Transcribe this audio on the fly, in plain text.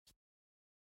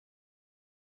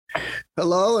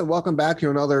Hello and welcome back to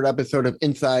another episode of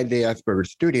Inside the Asperger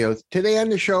Studios. Today on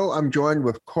the show, I'm joined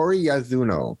with Kuri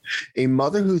Yasuno, a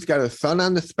mother who's got a son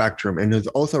on the spectrum and who's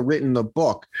also written a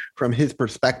book from his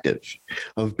perspective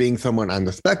of being someone on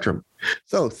the spectrum.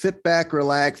 So sit back,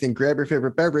 relax, and grab your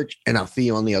favorite beverage, and I'll see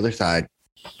you on the other side.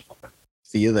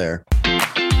 See you there.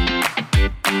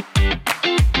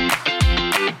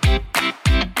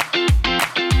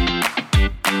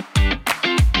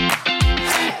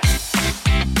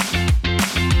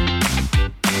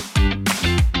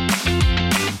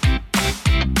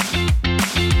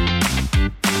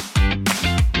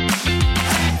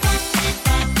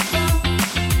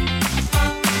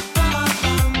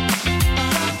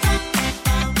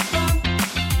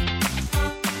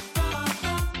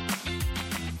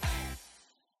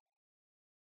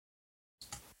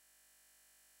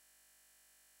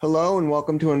 Hello and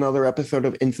welcome to another episode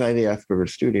of Inside the Asperger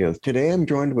Studios. Today I'm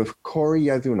joined with Kuri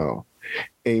Yasuno,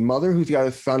 a mother who's got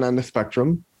a son on the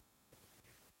spectrum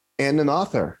and an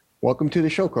author. Welcome to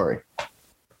the show, Kuri.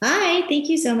 Hi, thank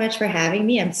you so much for having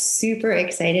me. I'm super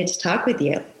excited to talk with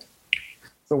you.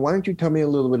 So why don't you tell me a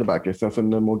little bit about yourself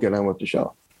and then we'll get on with the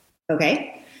show.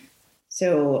 Okay.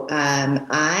 So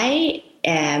I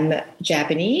am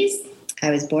Japanese. I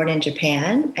was born in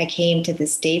Japan. I came to the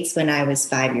States when I was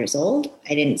 5 years old.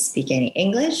 I didn't speak any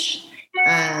English.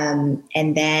 And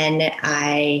then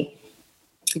I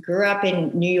grew up in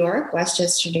New York,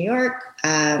 Westchester, New York.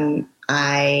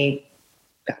 I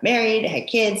got married, had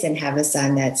kids, and have a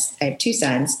son I have two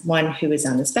sons, one who is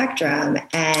on the spectrum.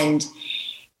 And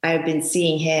I've been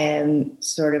seeing him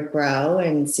sort of grow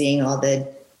and seeing all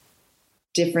the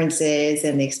differences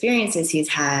and the experiences he's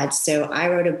had. So I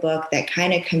wrote a book that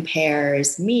kind of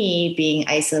compares me being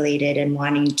isolated and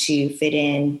wanting to fit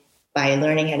in by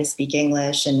learning how to speak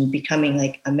English and becoming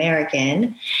like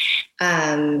American.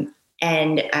 And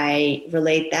I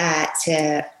relate that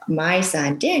to my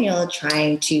son, Daniel,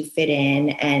 trying to fit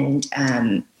in,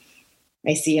 and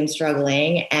I see him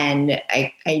struggling, and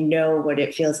I know what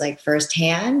it feels like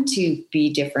firsthand to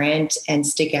be different and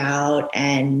stick out.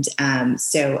 And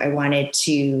so I wanted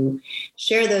to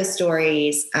share those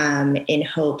stories in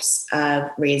hopes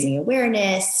of raising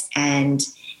awareness and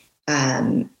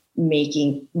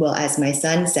making, well, as my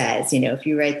son says, if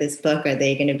you write this book, are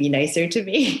they going to be nicer to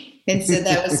me? And so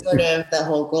that was sort of the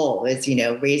whole goal, was,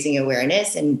 raising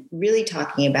awareness and really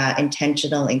talking about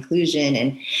intentional inclusion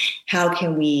and how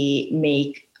can we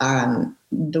make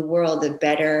the world a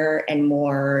better and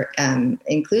more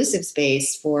inclusive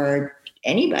space for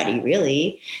anybody,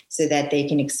 really, so that they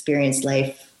can experience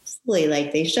life fully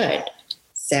like they should.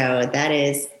 So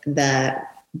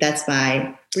that's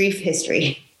my brief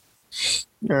history.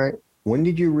 All right. When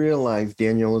did you realize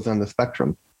Daniel was on the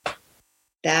spectrum?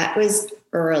 That was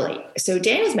early. So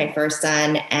Dan was my first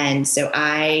son. And so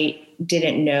I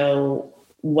didn't know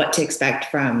what to expect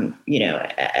from,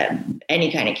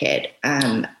 any kind of kid.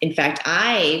 In fact,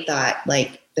 I thought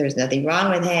there's nothing wrong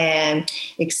with him,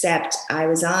 except I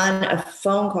was on a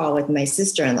phone call with my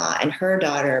sister-in-law, and her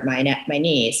daughter, my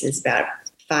niece, is about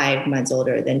 5 months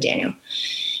older than Daniel.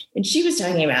 And she was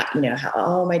talking about,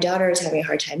 how, my daughter is having a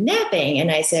hard time napping.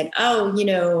 And I said,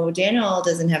 Daniel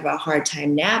doesn't have a hard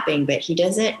time napping, but he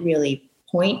doesn't really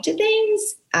point to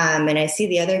things. And I see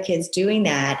the other kids doing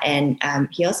that. And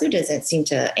he also doesn't seem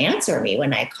to answer me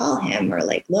when I call him or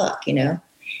look,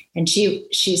 and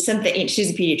she's a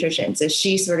pediatrician. So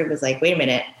she sort of was like, wait a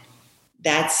minute,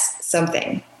 that's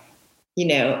something.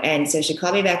 And so she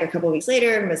called me back a couple of weeks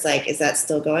later and was like, is that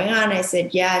still going on? I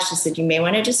said, yeah. She said, you may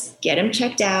want to just get him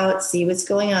checked out, see what's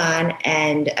going on.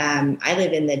 And I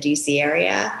live in the DC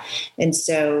area. And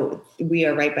so we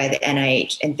are right by the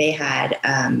NIH, and they had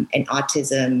an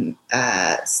autism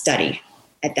study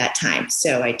at that time.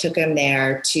 So I took him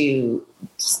there to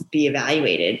be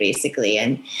evaluated, basically.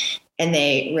 And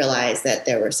they realized that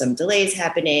there were some delays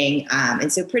happening.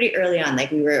 And so pretty early on,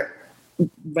 we were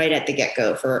right at the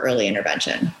get-go for early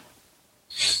intervention.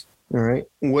 All right.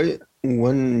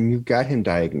 When you got him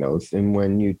diagnosed and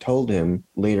when you told him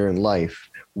later in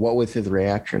life, what was his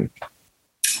reaction?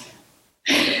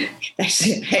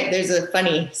 Actually, there's a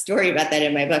funny story about that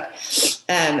in my book.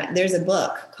 There's a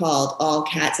book called All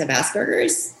Cats Have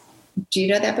Asperger's. Do you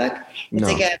know that book? It's No.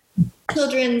 like a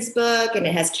children's book, and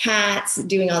it has cats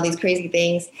doing all these crazy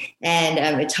things. And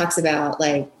it talks about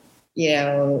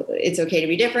it's okay to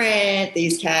be different.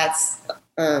 These cats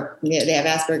are, they have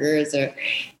Asperger's,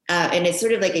 and it's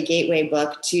sort of like a gateway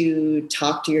book to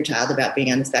talk to your child about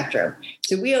being on the spectrum.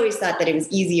 So we always thought that it was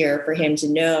easier for him to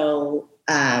know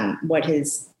what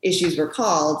his issues were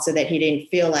called, so that he didn't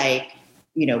feel like,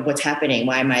 what's happening?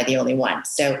 Why am I the only one?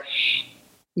 So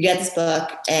we got this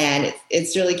book and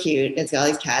it's really cute. It's got all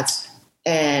these cats.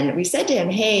 And we said to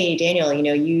him, hey, Daniel,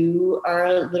 you are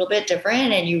a little bit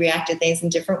different and you react to things in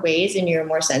different ways and you're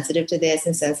more sensitive to this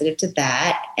and sensitive to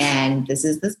that. And this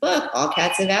is this book, All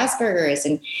Cats Have Asperger's.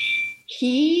 And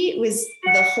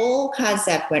the whole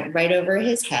concept went right over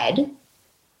his head.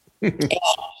 And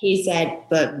he said,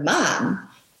 but Mom,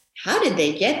 how did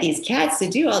they get these cats to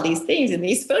do all these things in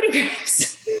these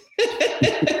photographs?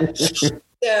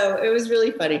 So it was really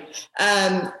funny.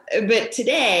 But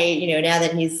today, now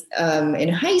that he's in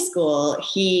high school,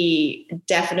 he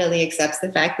definitely accepts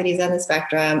the fact that he's on the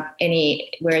spectrum, and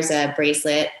he wears a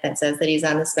bracelet that says that he's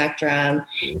on the spectrum,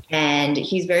 and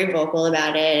he's very vocal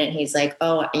about it. And he's like,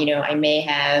 oh, I may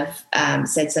have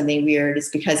said something weird. It's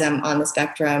because I'm on the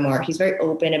spectrum, or he's very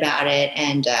open about it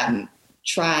and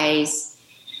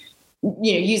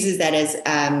uses that as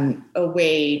a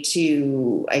way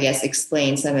to, I guess,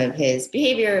 explain some of his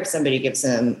behavior if somebody gives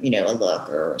him, a look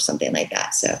or something like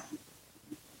that. So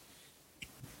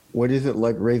what is it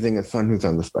like raising a son who's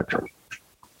on the spectrum?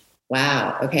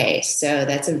 Wow. Okay. So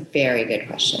that's a very good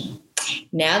question.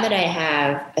 Now that I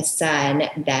have a son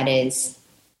that is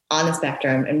on the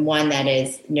spectrum and one that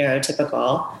is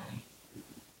neurotypical,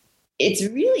 it's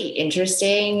really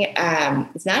interesting.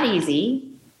 It's not easy.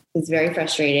 It's very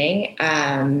frustrating.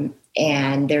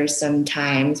 And there's some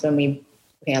times a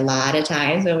lot of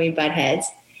times when we butt heads,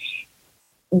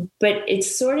 but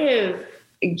it's sort of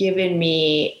given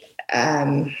me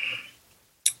a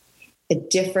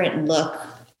different look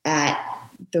at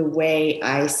the way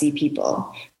I see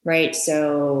people, right?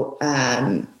 So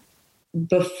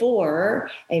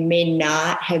before, I may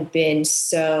not have been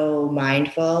so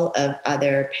mindful of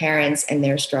other parents and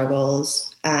their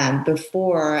struggles.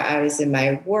 Before, I was in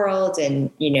my world and,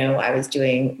 I was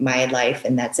doing my life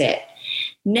and that's it.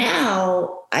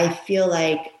 Now I feel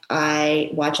like I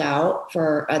watch out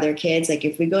for other kids. Like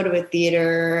if we go to a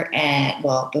theater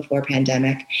before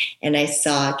pandemic, and I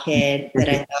saw a kid that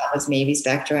I thought was maybe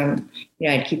spectrum,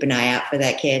 I'd keep an eye out for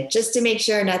that kid just to make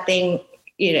sure nothing's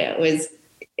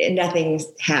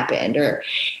happened. Or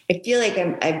I feel like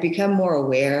I've become more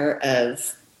aware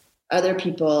of other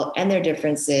people and their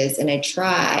differences. And I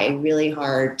try really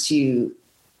hard to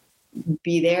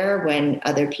be there when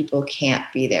other people can't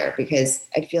be there, because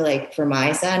I feel like for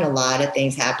my son, a lot of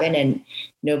things happen and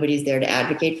nobody's there to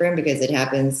advocate for him because it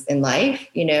happens in life,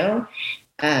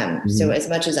 So as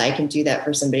much as I can do that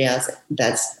for somebody else,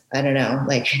 that's, I don't know,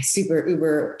 like super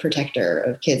uber protector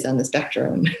of kids on the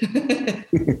spectrum.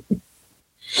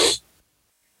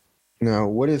 Now,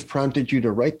 what has prompted you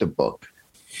to write the book?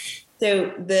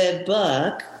 So the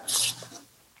book,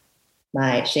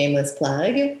 my shameless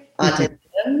plug,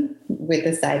 Autism with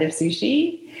a Side of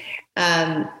Sushi.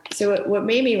 So what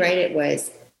made me write it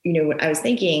was, I was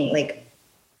thinking, like,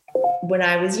 when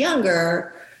I was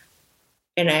younger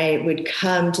and I would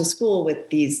come to school with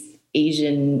these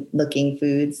Asian looking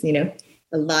foods, a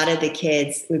lot of the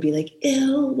kids would be like,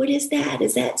 ew, what is that?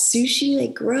 Is that sushi?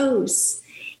 Like, gross.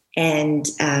 And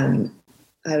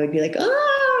I would be like,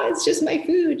 oh, it's just my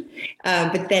food.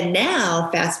 But then now,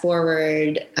 fast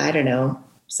forward, I don't know,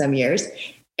 some years,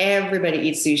 everybody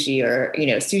eats sushi, or,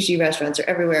 sushi restaurants are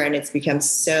everywhere, and it's become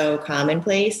so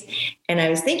commonplace. And I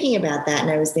was thinking about that,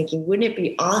 and I was thinking, wouldn't it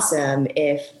be awesome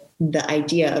if the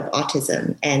idea of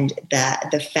autism and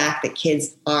the fact that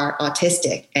kids are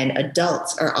autistic and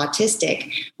adults are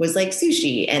autistic was like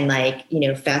sushi, and like,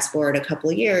 fast forward a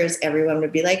couple of years, everyone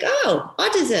would be like, oh,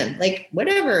 autism, like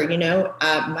whatever,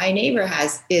 my neighbor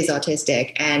is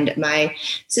autistic, and my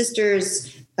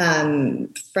sister's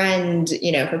friend,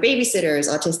 her babysitter is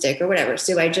autistic or whatever.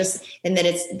 So and then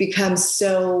it's become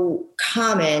so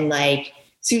common, like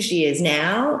sushi is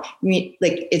now,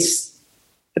 like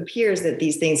appears that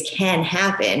these things can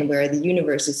happen, where the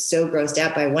universe is so grossed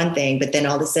out by one thing, but then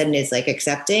all of a sudden is like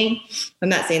accepting. I'm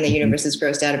not saying the universe is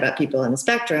grossed out about people on the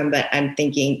spectrum, but I'm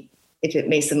thinking if it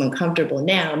makes them uncomfortable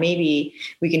now, maybe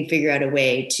we can figure out a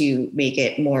way to make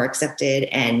it more accepted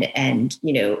and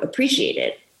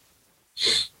appreciated.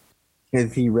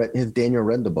 Has Daniel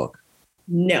read the book?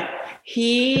 No,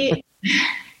 he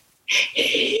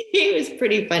was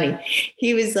pretty funny.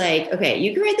 He was like, okay,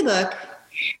 you can read the book.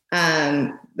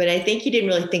 But I think he didn't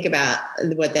really think about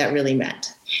what that really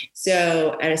meant.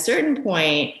 So at a certain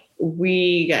point,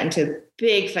 we got into a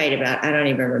big fight about, I don't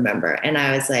even remember. And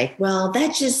I was like, well,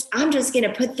 I'm just going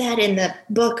to put that in the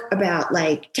book about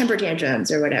like temper tantrums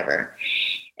or whatever.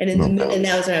 And and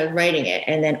that was when I was writing it.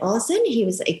 And then all of a sudden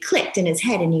it clicked in his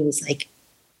head, and he was like,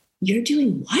 you're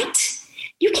doing what?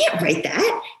 You can't write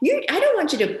that. I don't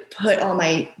want you to put all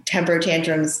my temper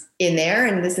tantrums in there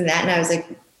and this and that. And I was like,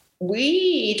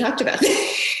 we talked about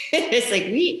this. It's like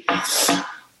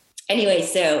anyway,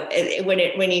 so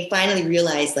when he finally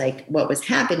realized like what was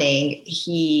happening,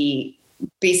 he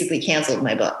basically canceled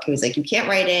my book. He was like, you can't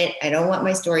write it. I don't want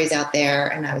my stories out there.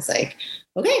 And I was like,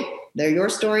 okay, they're your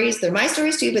stories. They're my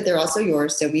stories too, but they're also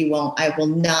yours. So I will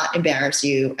not embarrass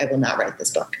you. I will not write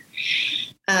this book.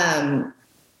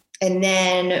 And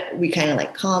then we kind of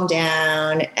like calmed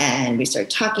down and we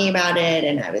started talking about it.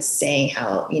 And I was saying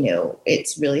how,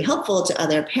 it's really helpful to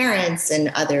other parents and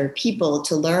other people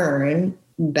to learn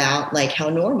about like how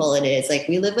normal it is. Like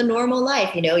we live a normal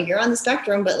life, you're on the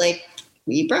spectrum, but like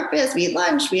we eat breakfast, we eat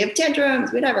lunch, we have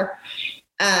tantrums, whatever.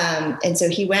 And so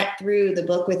he went through the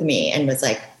book with me and was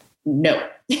like, no,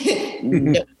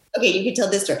 no. Okay, you can tell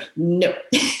this story. No.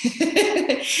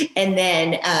 And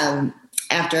then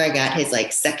after I got his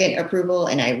like second approval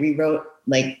and I rewrote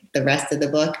like the rest of the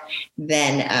book,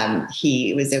 then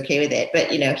he was okay with it. But,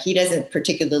 he doesn't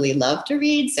particularly love to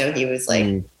read. So he was like,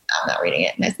 I'm not reading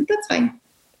it. And I said, that's fine.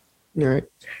 All right.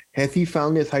 Has he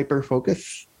found his hyper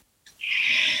focus?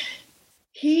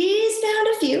 He's found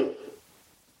a few.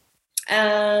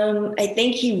 I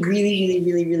think he really, really,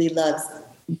 really, really loves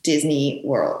Disney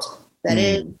World. That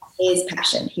is his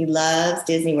passion. He loves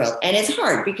Disney World. And it's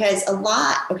hard because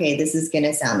this is going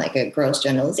to sound like a gross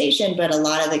generalization, but a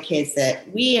lot of the kids that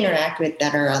we interact with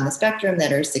that are on the spectrum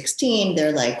that are 16,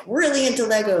 they're like really into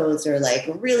Legos or like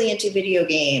really into video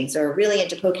games or really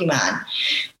into Pokemon.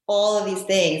 All of these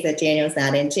things that Daniel's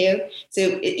not into.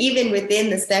 So even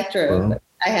within the spectrum,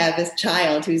 I have this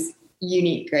child who's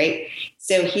unique, right?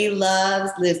 So he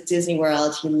lives Disney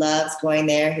World. He loves going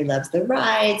there. He loves the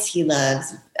rides. He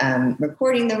loves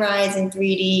recording the rides in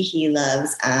 3D. He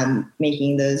loves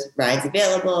making those rides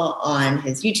available on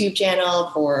his YouTube channel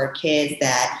for kids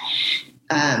that,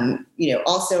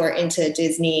 also are into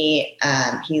Disney.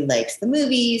 He likes the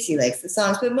movies. He likes the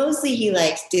songs, but mostly he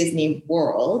likes Disney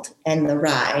World and the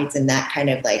rides and that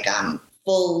kind of like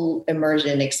full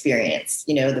immersion experience,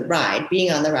 the ride,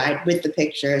 being on the ride with the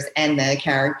pictures and the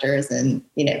characters and,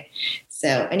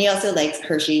 so, and he also likes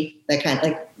Hershey, that kind of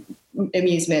like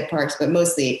amusement parks, but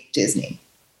mostly Disney.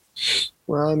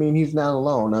 Well, I mean, he's not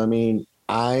alone. I mean,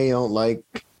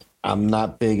 I'm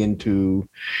not big into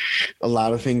a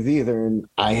lot of things either. And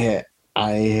I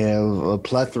have a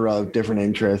plethora of different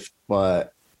interests,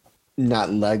 but not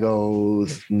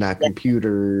Legos, not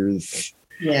computers.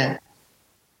 Yeah.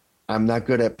 I'm not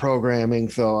good at programming,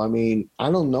 so I mean,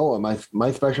 I don't know.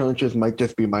 My special interest might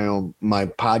just be my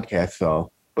podcast,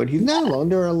 though. But he's not alone.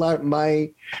 There are a lot.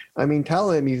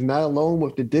 Tell him he's not alone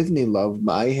with the Disney love.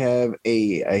 I had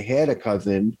a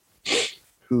cousin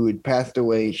who had passed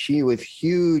away. She was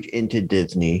huge into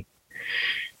Disney.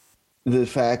 The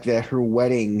fact that her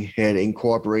wedding had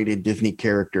incorporated Disney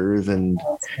characters and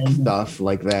stuff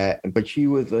like that, but she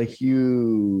was a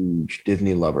huge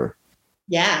Disney lover.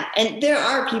 Yeah. And there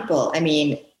are people,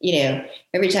 every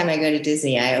time I go to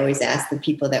Disney, I always ask the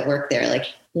people that work there, like,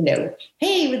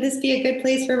 hey, would this be a good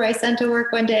place for my son to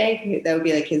work one day? That would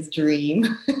be like his dream.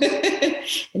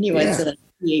 And he wants to like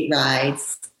create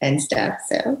rides and stuff.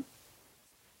 So.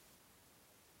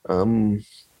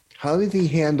 How does he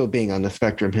handle being on the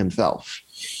spectrum himself?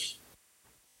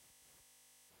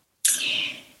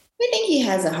 I think he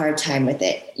has a hard time with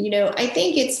it. I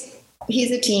think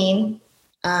he's a teen.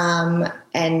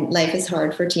 And life is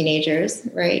hard for teenagers,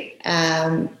 right?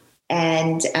 I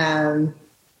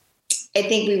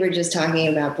think we were just talking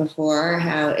about before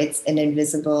how it's an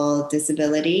invisible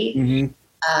disability. Mm-hmm.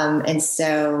 And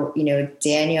so,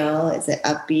 Daniel is an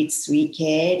upbeat, sweet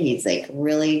kid. He's like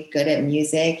really good at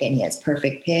music and he has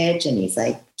perfect pitch and he's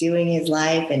like doing his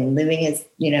life and living his,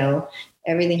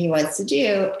 everything he wants to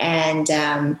do. And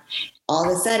all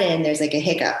of a sudden there's like a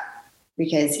hiccup,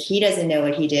 because he doesn't know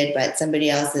what he did, but somebody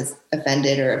else is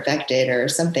offended or affected or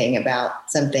something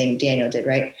about something Daniel did,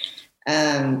 right?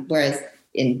 Whereas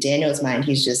in Daniel's mind,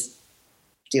 he's just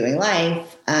doing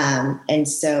life. And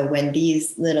so when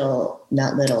these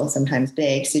not little, sometimes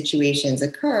big situations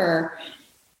occur,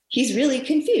 he's really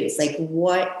confused. Like,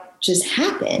 what just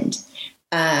happened?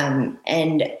 And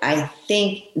I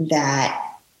think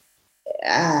that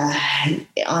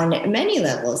on many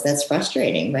levels, that's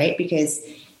frustrating, right? Because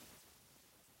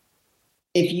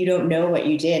if you don't know what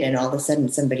you did and all of a sudden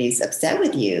somebody's upset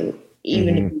with you,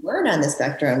 even if you weren't on the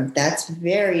spectrum, that's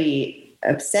very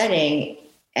upsetting.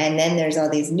 And then there's all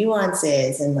these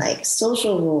nuances and like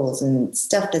social rules and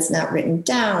stuff that's not written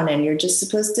down and you're just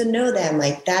supposed to know them.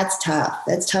 Like that's tough.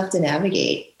 That's tough to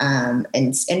navigate. And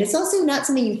it's also not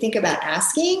something you think about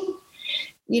asking.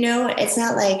 It's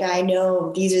not like I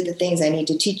know these are the things I need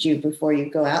to teach you before you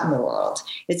go out in the world.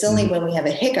 It's only when we have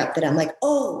a hiccup that I'm like,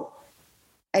 oh,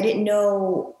 I didn't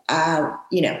know,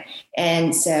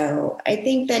 and so I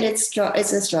think that it's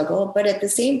a struggle, but at the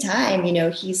same time,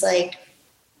 he's like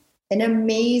an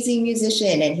amazing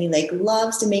musician, and he like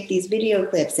loves to make these video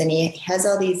clips, and he has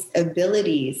all these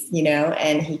abilities,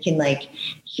 and he can like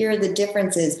hear the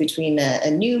differences between a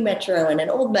new metro and an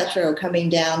old metro coming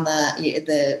down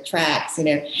the tracks, Wow.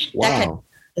 That kind of,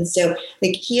 and so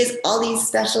like he has all these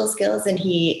special skills, and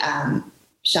he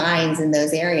shines in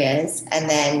those areas. And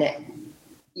then,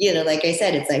 like I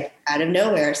said, it's like out of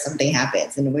nowhere, something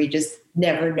happens, and we just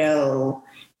never know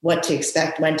what to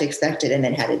expect, when to expect it, and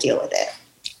then how to deal with it.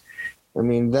 I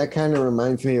mean, that kind of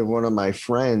reminds me of one of my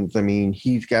friends. I mean,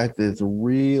 he's got this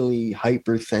really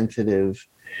hypersensitive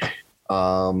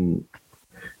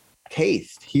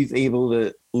taste. He's able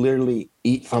to literally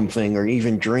eat something or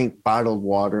even drink bottled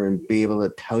water and be able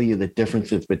to tell you the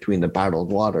differences between the bottled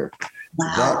water.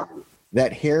 Wow.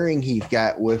 That hearing he's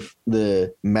got with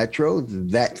the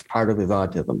metros, that's part of his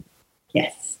autism.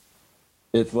 Yes.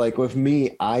 It's like with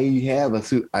me, I have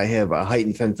a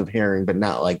heightened sense of hearing, but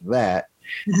not like that.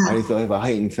 I also have a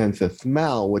heightened sense of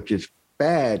smell, which is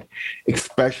bad,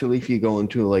 especially if you go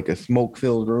into like a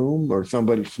smoke-filled room or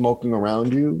somebody smoking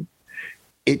around you.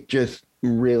 It just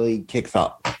really kicks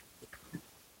up.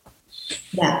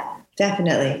 Yeah,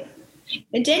 definitely.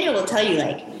 And Daniel will tell you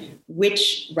like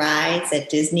which rides at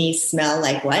Disney smell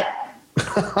like what.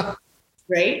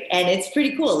 Right? And it's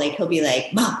pretty cool. Like he'll be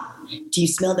like, "Mom, do you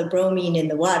smell the bromine in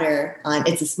the water on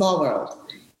It's a Small World?"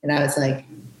 And I was like,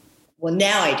 well,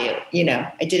 now I do.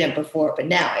 I didn't before, but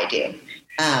now I do.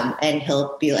 And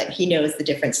he'll be like, he knows the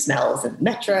different smells in the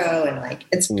metro, and like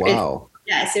wow.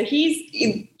 So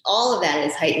all of that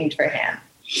is heightened for him.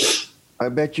 I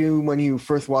bet you when he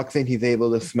first walks in, he's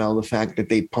able to smell the fact that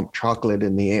they pump chocolate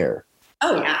in the air.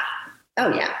 Oh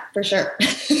yeah, for sure.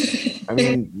 I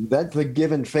mean, that's a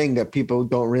given thing that people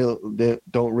don't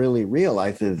really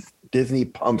realize is Disney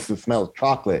pumps the smell of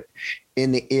chocolate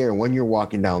in the air when you're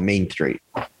walking down Main Street.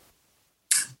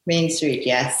 Main Street,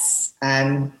 yes.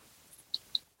 I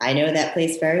know that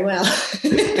place very well.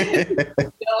 A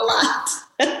lot.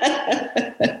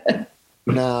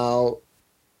 Now,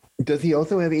 does he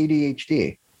also have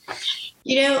ADHD?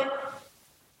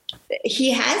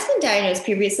 He has been diagnosed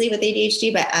previously with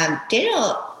ADHD, but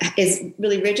Daniel is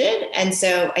really rigid. And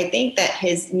so I think that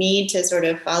his need to sort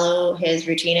of follow his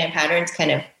routine and patterns kind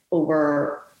of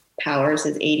overpowers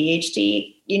his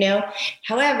ADHD,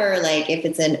 However, like if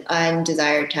it's an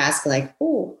undesired task, like,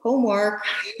 oh, homework,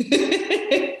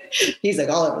 he's like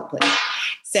all over the place.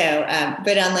 So,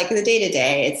 but on like the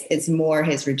day-to-day, it's more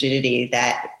his rigidity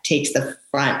that takes the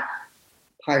front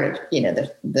part of,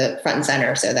 the front and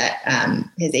center, so that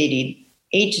his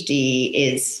ADHD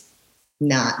is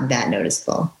not that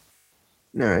noticeable.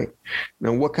 All right.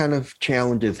 Now, what kind of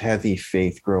challenges has he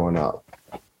faced growing up?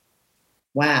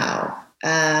 Wow.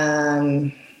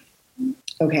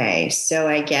 Okay. So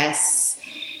I guess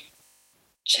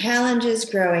challenges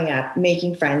growing up,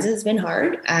 making friends has been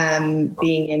hard.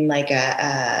 Being in like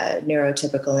a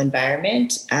neurotypical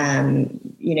environment, and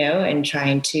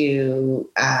trying to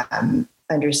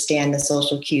understand the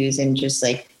social cues and just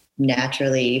like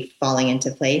naturally falling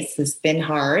into place has been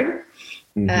hard.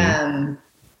 Mm-hmm.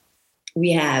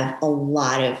 We have a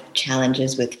lot of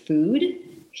challenges with food.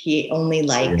 He only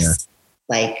likes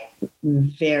like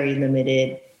very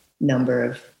limited number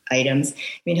of items.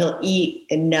 I mean, he'll eat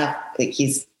enough, like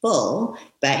he's full,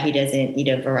 but he doesn't eat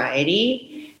a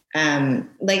variety.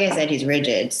 Like I said, he's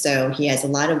rigid. So he has a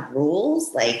lot of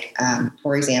rules. Like,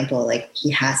 for example, like he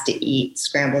has to eat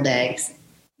scrambled eggs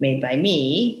made by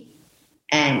me.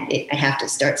 And I have to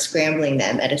start scrambling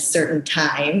them at a certain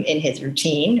time in his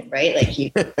routine, right? Like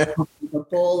he a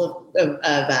bowl of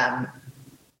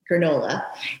granola,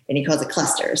 and he calls it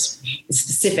clusters. It's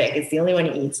specific. It's the only one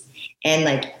he eats. And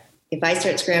like, if I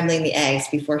start scrambling the eggs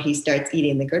before he starts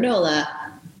eating the granola,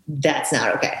 that's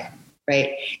not okay,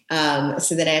 right?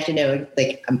 So then I have to know,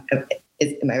 like, am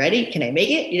I ready? Can I make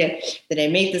it? Then I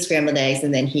make the scrambled eggs,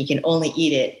 and then he can only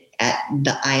eat it at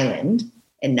the island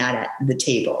and not at the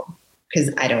table,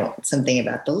 because I don't, something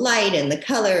about the light and the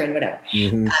color and whatever.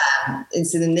 Mm-hmm. And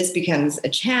so then this becomes a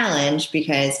challenge,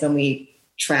 because when we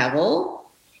travel,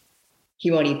 he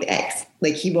won't eat the eggs.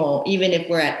 Like he won't, even if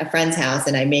we're at a friend's house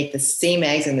and I make the same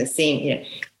eggs and the same,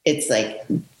 it's like,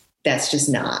 that's just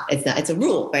not, it's a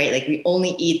rule, right? Like we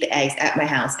only eat the eggs at my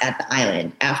house at the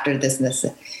island after this and this.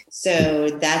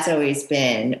 So that's always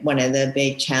been one of the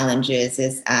big challenges,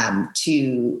 is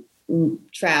to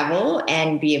travel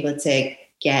and be able to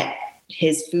get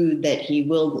his food that he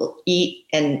will eat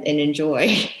and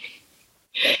enjoy,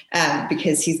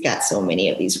 because he's got so many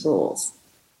of these rules.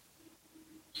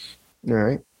 All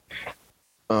right.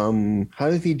 How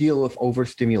does he deal with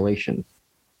overstimulation?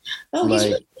 Oh, he's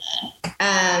really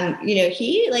good.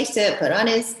 He likes to put on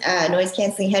his noise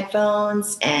canceling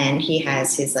headphones, and he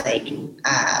has his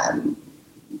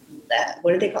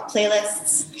what do they call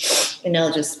playlists? And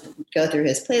he'll just go through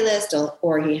his playlist,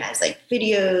 or he has like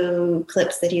video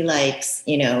clips that he likes.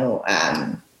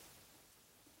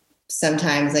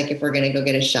 Sometimes, like if we're going to go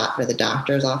get a shot for the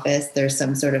doctor's office, there's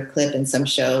some sort of clip in some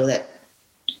show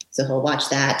so he'll watch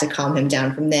that to calm him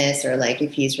down from this, or like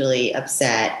if he's really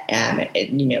upset,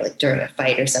 like during a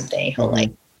fight or something, he'll like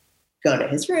go to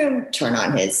his room, turn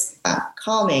on his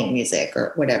calming music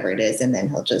or whatever it is, and then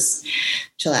he'll just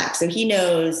chillax. So he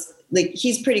knows, like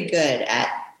he's pretty good at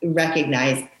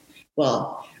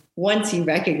once he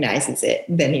recognizes it,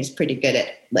 then he's pretty good at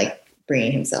like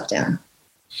bringing himself down.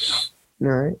 All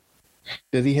right.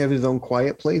 Does he have his own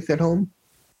quiet place at home?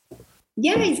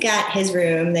 Yeah, he's got his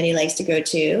room that he likes to go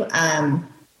to. And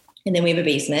then we have a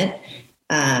basement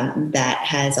that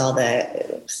has all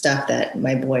the stuff that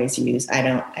my boys use. I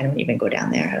don't even go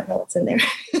down there. I don't know what's in there.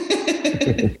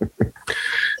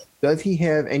 Does he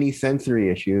have any sensory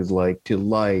issues, like to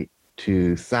light,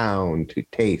 to sound, to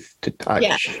taste, to touch?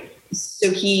 Yeah. So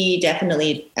he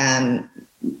definitely,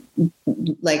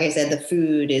 like I said, the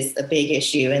food is a big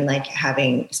issue, and like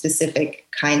having specific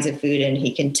kinds of food, and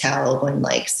he can tell when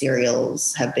like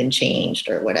cereals have been changed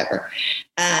or whatever.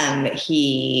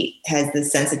 He has the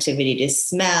sensitivity to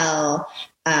smell.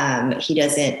 He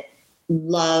doesn't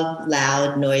love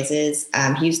loud noises.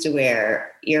 He used to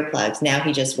wear earplugs. Now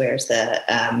he just wears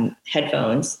the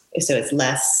headphones. So it's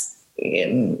less,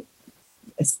 he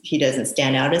doesn't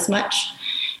stand out as much.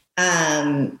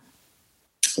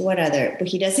 But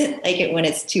he doesn't like it when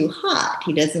it's too hot.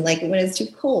 He doesn't like it when it's too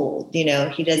cold. He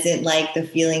doesn't like the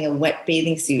feeling of wet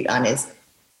bathing suit on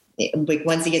like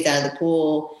once he gets out of the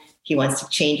pool, he wants to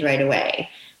change right away.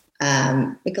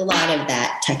 Like a lot of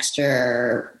that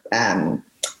texture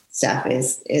stuff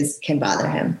can bother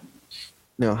him.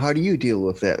 Now, how do you deal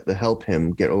with that to help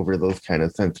him get over those kind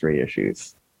of sensory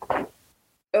issues?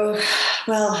 Oh,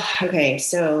 well, okay.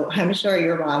 So I'm sure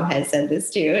your mom has said this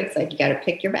too. It's like, you got to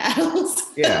pick your battles.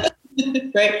 Yeah.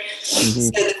 Right. Mm-hmm.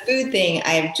 So the food thing,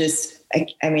 I've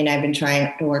been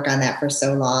trying to work on that for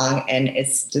so long, and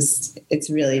it's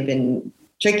really been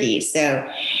tricky. So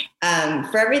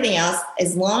for everything else,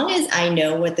 as long as I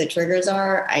know what the triggers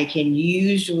are, I can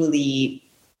usually,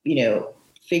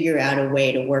 figure out a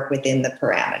way to work within the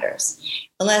parameters,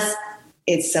 unless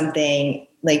it's something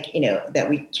like, that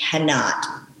we cannot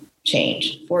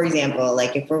change. For example,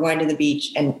 like if we're going to the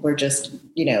beach and we're just,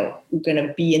 going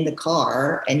to be in the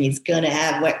car and he's going to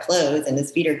have wet clothes and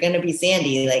his feet are going to be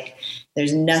sandy, like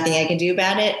there's nothing I can do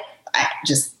about it. I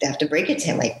just have to break it to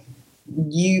him. Like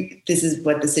this is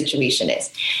what the situation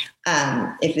is.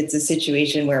 If it's a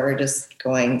situation where we're just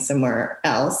going somewhere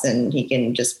else and he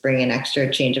can just bring an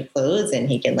extra change of clothes and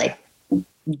he can like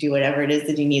do whatever it is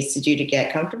that he needs to do to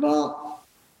get comfortable,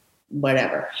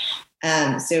 whatever.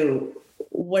 So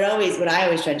what I always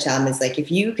try to tell him is like,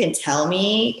 if you can tell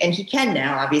me, and he can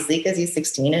now, obviously, because he's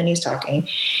 16 and he's talking,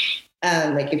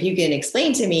 like if you can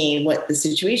explain to me what the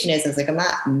situation is, I was like, I'm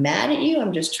not mad at you.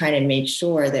 I'm just trying to make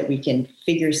sure that we can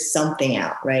figure something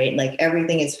out, right? Like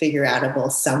everything is figure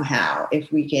outable somehow.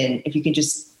 If you can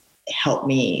just help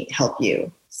me help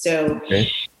you. So,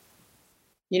 okay.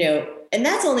 And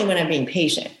that's only when I'm being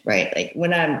patient, right? Like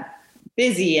when I'm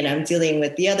busy and I'm dealing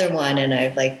with the other one and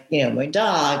I've like, my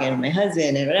dog and my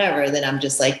husband and whatever, then I'm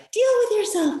just like, deal with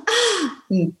yourself.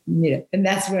 And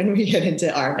that's when we get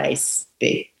into our nice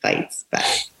big fights,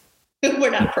 but we're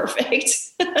not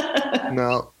perfect.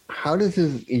 Now, how does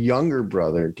his younger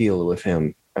brother deal with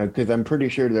him? Because I'm pretty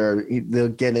sure they'll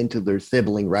get into their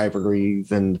sibling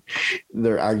rivalries and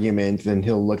their arguments, and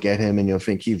he'll look at him and you'll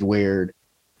think he's weird.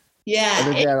 Yeah.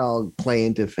 How does that all play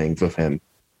into things with him?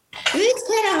 It's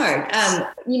kind of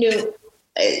hard.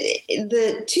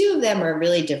 The two of them are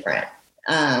really different.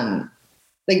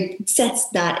 Like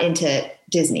Seth's not into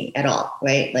Disney at all,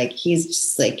 right? Like he's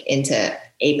just like into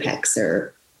Apex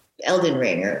or Elden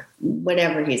Ring or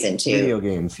whatever he's into. Video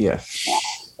games, yes.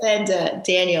 And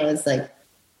Daniel is like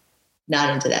not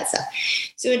into that stuff.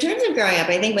 So in terms of growing up,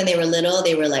 I think when they were little,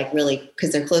 they were like really,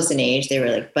 because they're close in age, they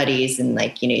were like buddies, and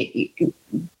like,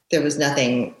 there was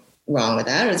nothing wrong with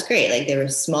that. It was great. Like they were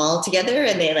small together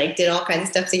and they like did all kinds of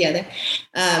stuff together.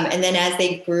 And then as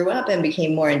they grew up and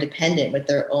became more independent with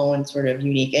their own sort of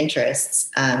unique interests,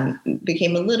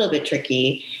 became a little bit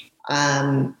tricky.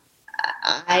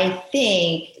 I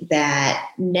think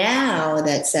that now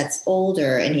that Seth's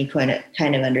older and he kind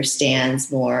of understands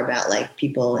more about like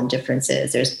people and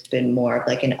differences, there's been more of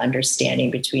like an understanding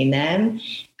between them.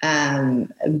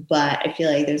 But I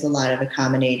feel like there's a lot of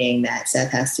accommodating that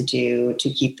Seth has to do to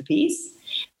keep the peace.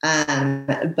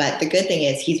 But the good thing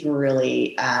is he's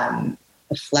really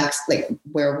like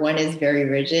where one is very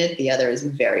rigid, the other is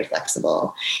very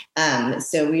flexible.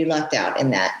 So we lucked out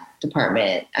in that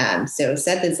department. So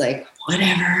Seth is like,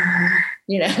 whatever,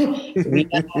 we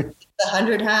got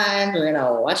 100 times, we're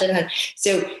gonna watch it.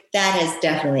 So that has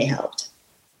definitely helped.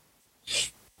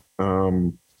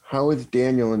 How is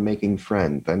Daniel in making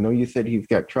friends? I know you said he's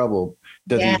got trouble.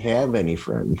 Does he have any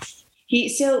friends?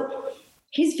 He's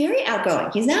very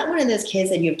outgoing. He's not one of those kids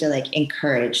that you have to like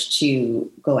encourage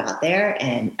to go out there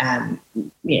and,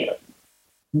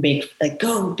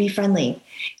 go be friendly.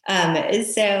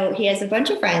 So he has a bunch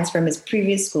of friends from his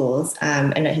previous schools.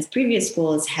 And his previous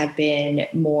schools have been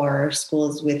more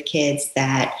schools with kids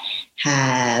that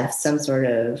have some sort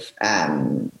of,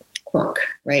 quirk,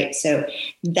 right? So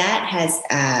that has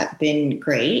been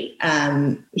great.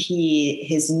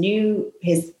 His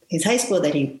high school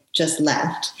that he just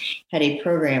left had a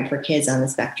program for kids on the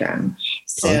spectrum.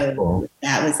 So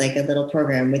that was like a little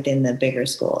program within the bigger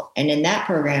school. And in that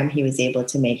program, he was able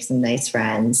to make some nice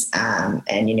friends. And,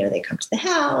 they come to the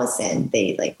house and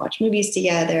they like watch movies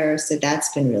together. So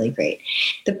that's been really great.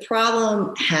 The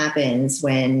problem happens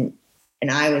when,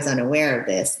 and I was unaware of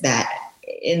this, that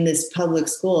in this public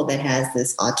school that has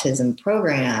this autism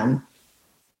program,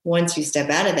 once you step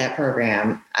out of that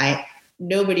program,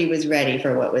 nobody was ready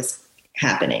for what was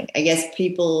happening. I guess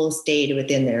people stayed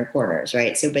within their corners,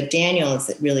 right? So, but Daniel is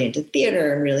really into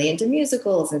theater and really into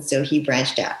musicals. And so he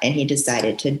branched out and he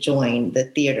decided to join the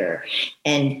theater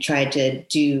and tried to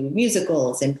do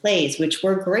musicals and plays, which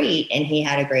were great. And he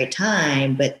had a great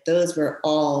time, but those were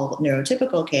all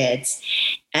neurotypical kids.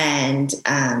 And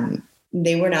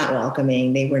they were not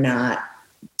welcoming. They were not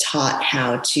taught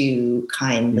how to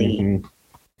kindly,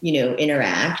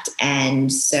 interact.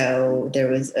 And so there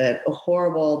was a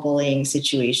horrible bullying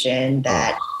situation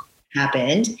that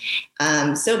happened.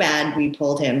 So bad, we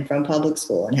pulled him from public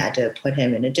school and had to put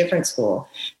him in a different school.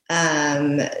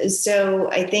 So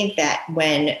I think that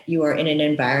when you are in an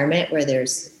environment where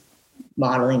there's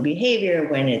modeling behavior,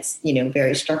 when it's,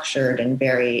 very structured and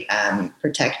very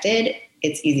protected,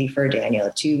 it's easy for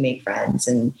Daniel to make friends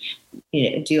and,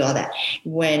 do all that.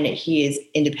 When he is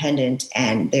independent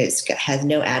and has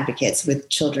no advocates with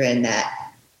children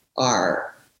that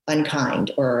are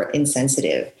unkind or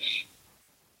insensitive,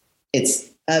 it's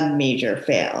a major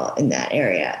fail in that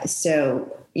area.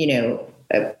 So,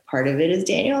 a part of it is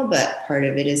Daniel, but part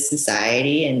of it is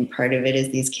society. And part of it is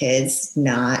these kids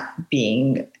not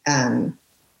being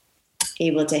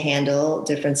able to handle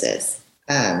differences.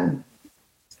 And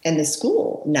the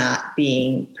school not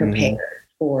being prepared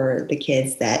for the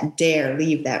kids that dare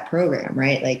leave that program,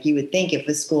 right? Like you would think if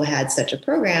a school had such a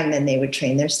program, then they would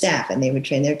train their staff and they would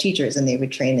train their teachers and they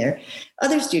would train their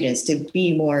other students to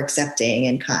be more accepting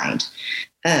and kind.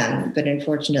 But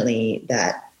unfortunately,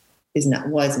 that is not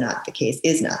the case.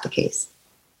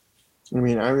 I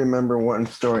mean, I remember one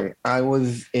story. I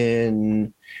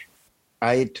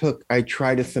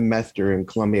tried a semester in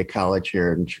Columbia College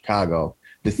here in Chicago,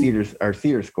 our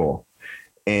theater school.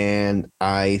 And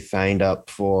I signed up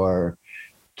to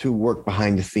work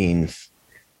behind the scenes.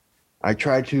 I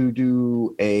tried to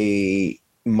do a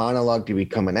monologue to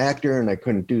become an actor and I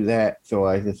couldn't do that. So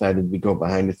I decided to go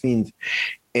behind the scenes.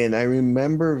 And I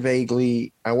remember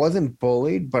vaguely, I wasn't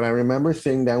bullied, but I remember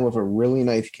sitting down with a really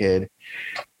nice kid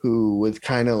who was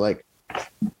kind of like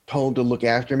told to look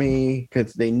after me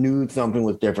because they knew something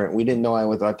was different. We didn't know I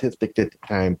was autistic at the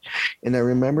time. And I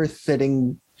remember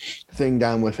sitting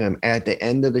down with him at the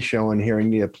end of the show and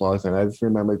hearing the applause. And I just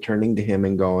remember turning to him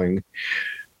and going,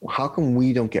 how come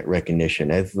we don't get recognition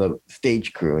as the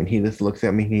stage crew? And he just looks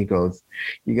at me and he goes,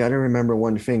 you got to remember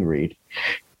one thing, Reed.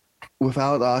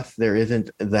 Without us, there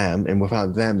isn't them. And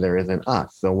without them, there isn't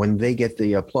us. So when they get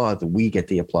the applause, we get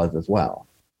the applause as well.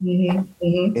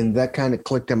 And that kind of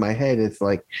clicked in my head. It's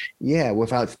like, yeah,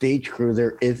 without stage crew,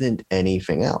 there isn't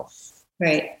anything else.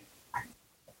 Right.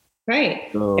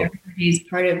 So, everybody's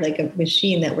part of like a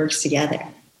machine that works together.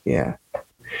 Yeah.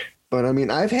 But I mean,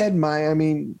 let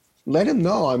him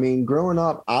know. Growing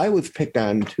up, I was picked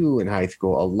on too in high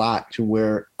school a lot to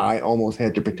where I almost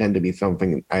had to pretend to be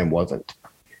something I wasn't.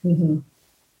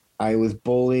 I was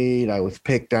bullied. I was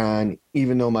picked on,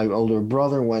 even though my older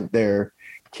brother went there.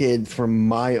 Kids from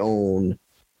my own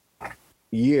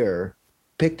year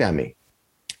picked on me.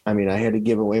 I mean, I had to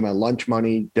give away my lunch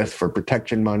money just for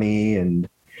protection money. And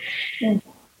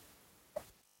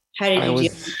how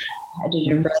did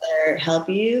your brother teacher help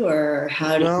you, or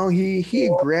how did No, he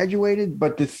had graduated,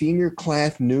 but the senior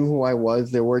class knew who I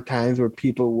was. There were times where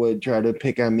people would try to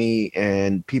pick on me,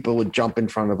 and people would jump in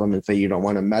front of him and say, "You don't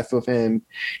want to mess with him.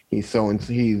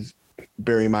 He's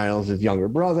Barry Miles' younger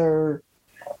brother."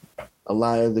 A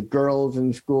lot of the girls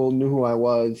in school knew who I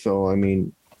was, so I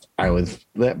mean,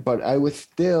 but I was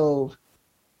still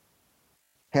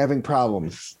having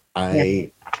problems.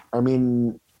 I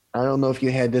mean, I don't know if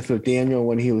you had this with Daniel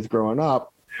when he was growing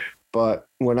up, but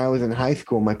when I was in high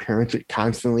school, my parents would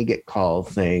constantly get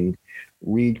calls saying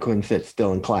Reed couldn't sit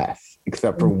still in class,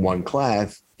 except for one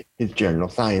class, his general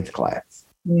science class.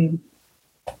 Mm.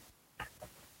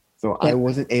 So I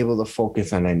wasn't able to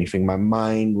focus on anything. My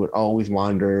mind would always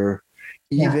wander.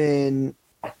 Even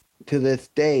to this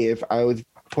day, if I was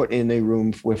put in a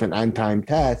room with an on-time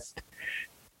test,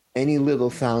 any little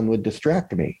sound would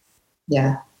distract me.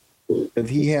 Yeah. Does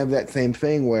he have that same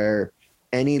thing where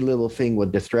any little thing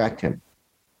would distract him?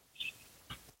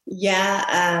 Yeah.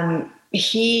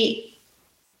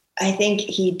 I think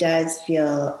he does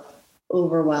feel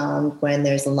overwhelmed when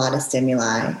there's a lot of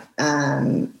stimuli.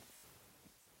 I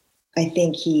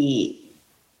think he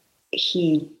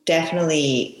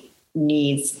definitely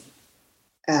needs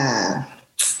a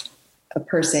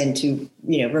person to,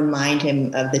 remind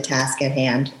him of the task at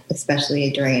hand, especially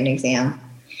during an exam.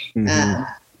 Mm-hmm.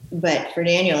 But for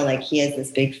Daniel, like, he has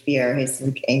this big fear, his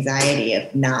anxiety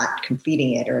of not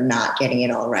completing it or not getting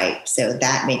it all right. So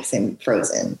that makes him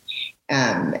frozen.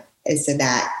 And so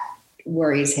that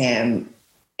worries him.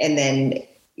 And then,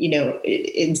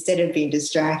 instead of being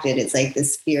distracted, it's like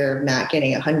this fear of not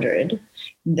getting 100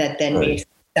 that then makes him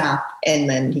stop, and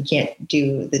then he can't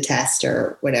do the test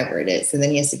or whatever it is. And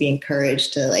then he has to be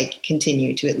encouraged to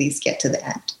continue to at least get to the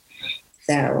end.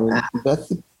 So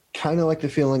that's kind of like the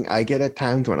feeling I get at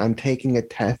times when I'm taking a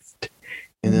test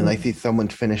and then I see someone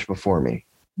finish before me.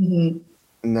 Mm-hmm.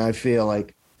 And I feel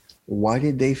like, why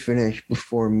did they finish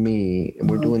before me?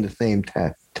 We're doing the same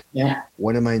test. Yeah.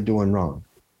 What am I doing wrong?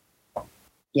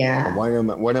 Yeah.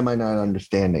 What am I not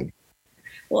understanding?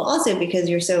 Well, also because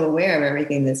you're so aware of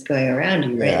everything that's going around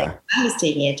you, right? Yeah. Like, if I was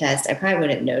taking a test, I probably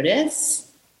wouldn't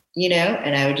notice,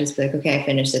 and I would just be like, okay, I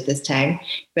finished it this time.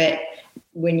 But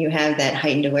when you have that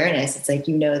heightened awareness, it's like,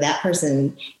 that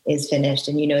person is finished,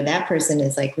 and that person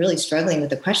is like really struggling with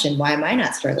the question. Why am I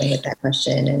not struggling with that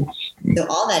question? And so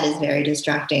all that is very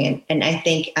distracting. And I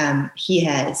think he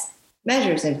has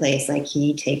measures in place, like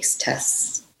he takes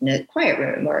tests in a quiet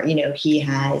room, or, he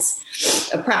has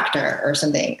a proctor or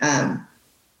something.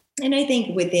 And I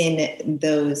think within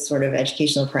those sort of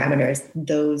educational parameters,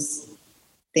 those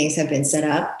things have been set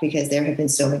up because there have been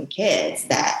so many kids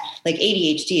that, like,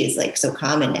 ADHD is like so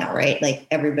common now, right? Like,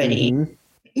 everybody,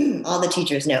 all the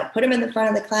teachers know, put them in the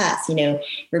front of the class,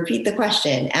 repeat the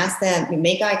question, ask them,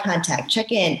 make eye contact,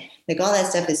 check in. Like, all that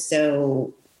stuff is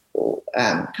so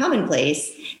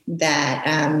commonplace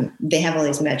that they have all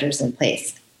these measures in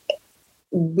place,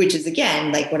 which is,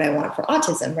 again, like what I want for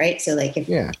autism, right? So, like, if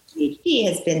ADHD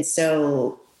has been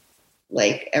so,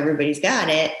 like, everybody's got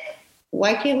it,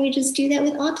 why can't we just do that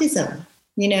with autism?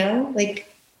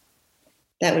 Like,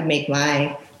 that would make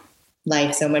my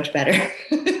life so much better.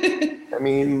 I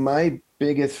mean, my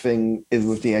biggest thing is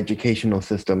with the educational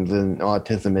systems and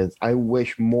autism is I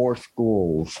wish more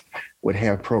schools would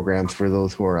have programs for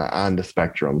those who are on the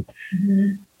spectrum.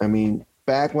 Mm-hmm. I mean,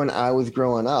 back when I was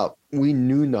growing up, we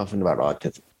knew nothing about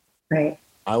autism. Right.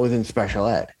 I was in special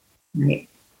ed. Right.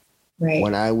 Right.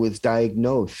 When I was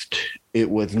diagnosed, it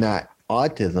was not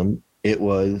autism. It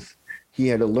was he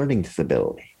had a learning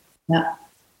disability. Yeah.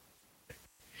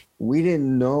 We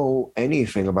didn't know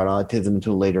anything about autism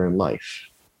until later in life.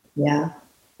 Yeah.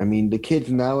 I mean, the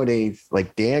kids nowadays,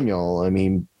 like Daniel, I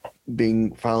mean,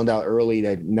 being found out early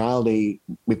that now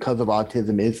because of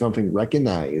autism is something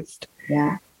recognized.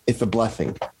 Yeah. It's a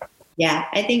blessing. Yeah.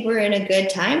 I think we're in a good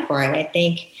time for it. I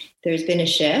think there's been a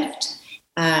shift.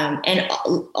 And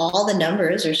all the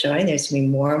numbers are showing there's going to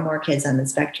be more and more kids on the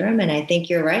spectrum. And I think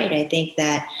you're right. I think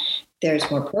that there's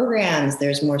more programs,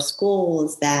 there's more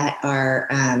schools that are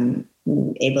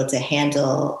able to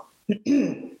handle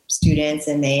students,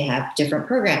 and they have different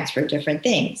programs for different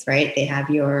things, right? They have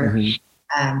your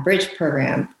bridge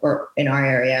program, or in our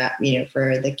area,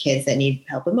 for the kids that need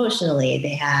help emotionally.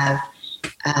 They have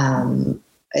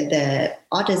the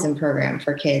autism program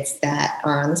for kids that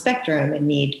are on the spectrum and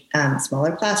need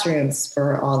smaller classrooms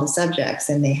for all the subjects.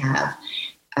 And they have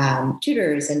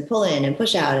tutors and pull in and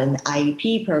push out, and the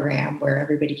IEP program where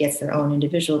everybody gets their own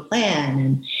individual plan.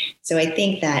 And so I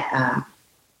think that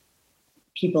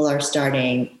people are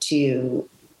starting to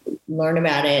learn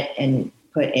about it and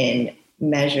put in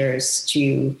measures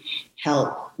to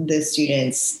help the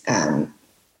students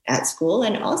at school.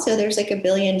 And also there's like a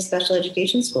billion special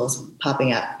education schools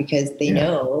popping up because they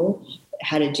know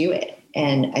how to do it.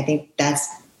 And I think that's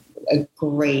a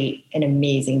great and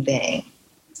amazing thing.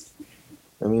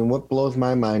 I mean, what blows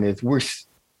my mind is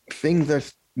things are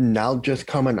now just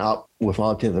coming up with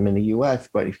autism in the US,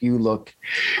 but if you look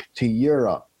to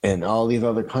Europe and all these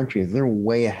other countries, they're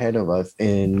way ahead of us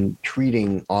in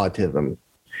treating autism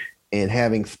and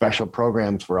having special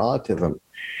programs for autism.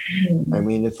 I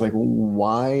mean, it's like,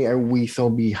 why are we so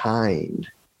behind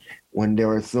when there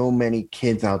are so many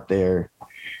kids out there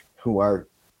who are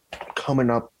coming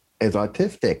up as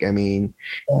autistic? I mean,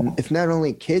 it's not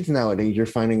only kids nowadays, you're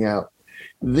finding out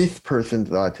this person's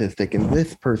autistic and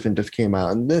this person just came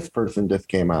out and this person just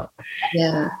came out.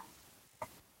 Yeah.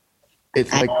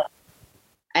 It's like,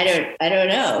 I don't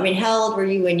know. I mean, how old were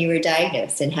you when you were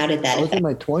diagnosed and how did that I was in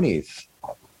my 20s.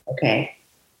 Okay.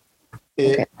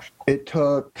 It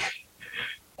took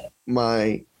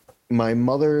my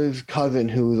mother's cousin,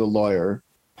 who's a lawyer,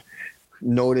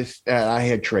 noticed that I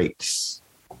had traits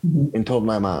and told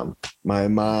my mom. My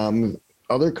mom's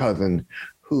other cousin,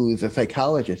 who's a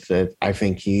psychologist, said, I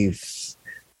think he's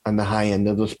on the high end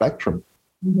of the spectrum.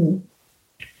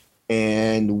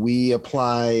 And we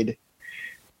applied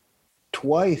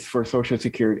twice for Social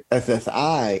Security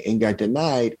SSI and got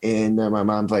denied. And then my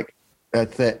mom's like,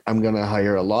 that's it. I'm going to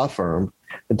hire a law firm,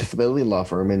 a disability law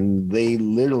firm. And they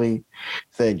literally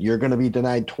said, you're going to be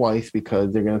denied twice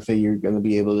because they're going to say you're going to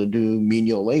be able to do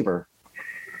menial labor.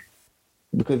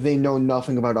 Because they know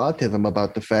nothing about autism,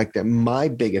 about the fact that my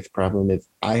biggest problem is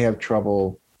I have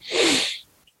trouble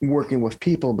working with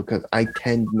people because I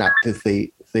tend not to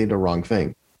say the wrong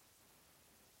thing.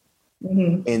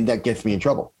 And that gets me in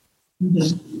trouble.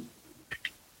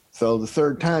 So the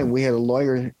third time we had a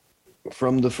lawyer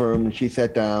from the firm and she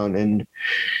sat down and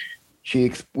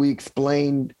we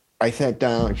explained, I sat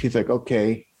down, she's like,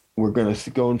 okay, we're going to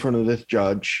go in front of this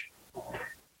judge.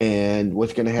 And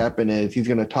what's going to happen is he's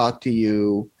going to talk to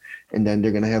you, and then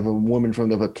they're going to have a woman from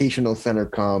the vocational center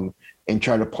come and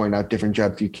try to point out different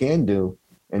jobs you can do.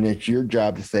 And it's your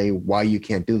job to say why you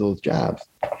can't do those jobs.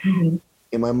 And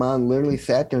my mom literally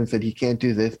sat there and said, you can't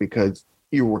do this because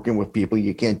you're working with people.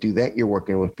 You can't do that. You're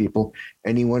working with people.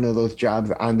 Any one of those jobs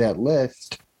on that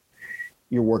list,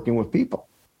 you're working with people.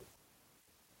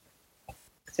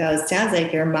 So it sounds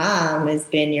like your mom has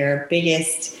been your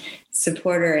biggest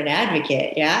supporter and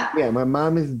advocate. Yeah. Yeah. My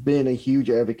mom has been a huge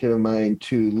advocate of mine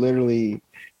to literally,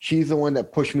 she's the one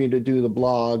that pushed me to do the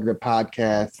blog, the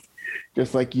podcast,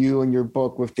 just like you and your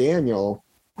book with Daniel.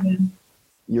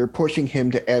 You're pushing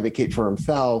him to advocate for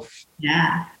himself.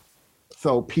 Yeah.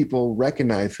 So people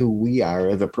recognize who we are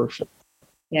as a person.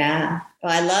 Yeah.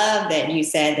 Well, I love that you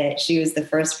said that she was the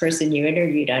first person you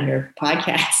interviewed on your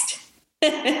podcast.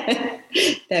 That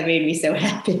made me so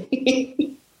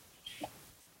happy.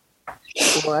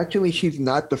 Well, actually, she's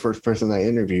not the first person I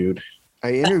interviewed.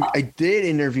 I did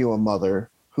interview a mother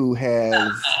who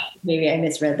has... Maybe I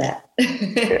misread that.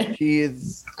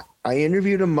 I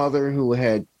interviewed a mother who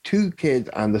had 2 kids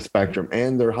on the spectrum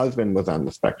and their husband was on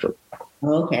the spectrum.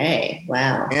 Okay.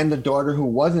 Wow. And the daughter who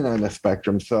wasn't on the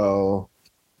spectrum. So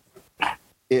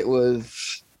it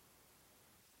was...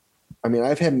 I mean,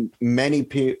 I've had many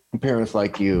parents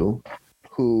like you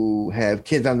who have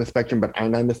kids on the spectrum but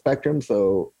aren't on the spectrum.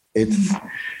 So it's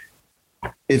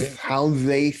how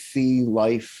they see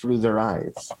life through their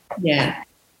eyes. Yeah.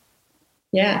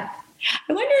 Yeah.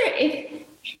 I wonder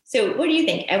so what do you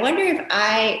think? I wonder if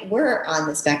I were on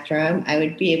the spectrum, I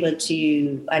would be able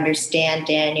to understand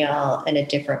Daniel in a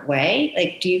different way.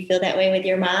 Like, do you feel that way with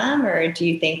your mom, or do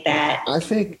you think that? I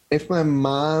think if my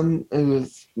mom, it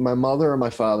was my mother or my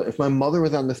father, if my mother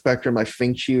was on the spectrum, I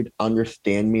think she would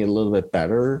understand me a little bit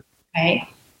better. Right.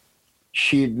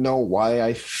 She'd know why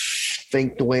I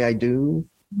think the way I do.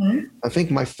 I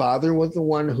think my father was the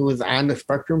one who was on the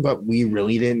spectrum, but we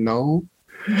really didn't know.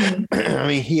 I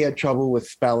mean, he had trouble with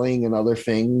spelling and other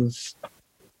things.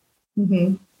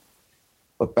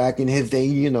 But back in his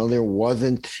day, there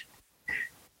wasn't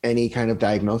any kind of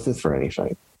diagnosis for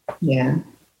anything. Yeah.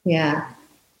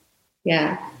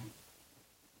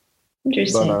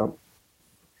 Interesting. But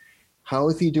how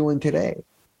is he doing today?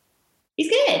 He's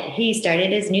good. He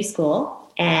started his new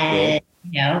school and,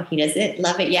 he doesn't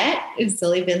love it yet. It's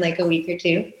only been like a week or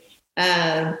 2.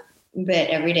 But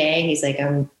every day he's like,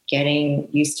 I'm getting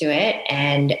used to it.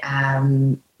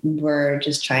 And we're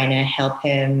just trying to help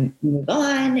him move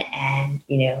on and,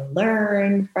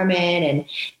 learn from it and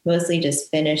mostly just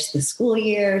finish the school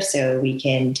year so we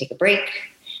can take a break.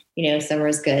 Summer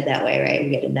is good that way, right? We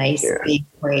get a nice big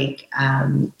break.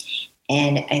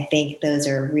 And I think those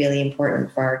are really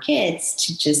important for our kids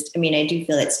to just, I mean, I do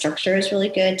feel that structure is really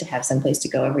good to have some place to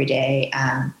go every day.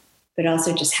 But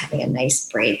also just having a nice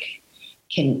break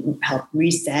can help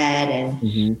reset.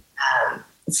 And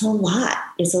it's a lot.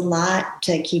 It's a lot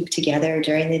to keep together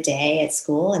during the day at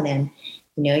school. And then,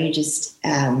 you just,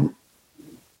 I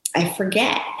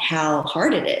forget how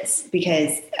hard it is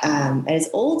because at his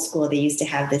old school, they used to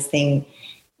have this thing,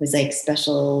 it was like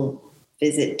special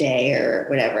visit day or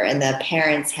whatever. And the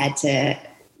parents the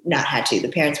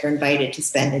parents were invited to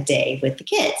spend the day with the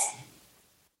kids.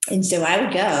 And so I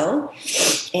would go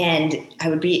and I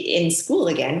would be in school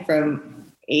again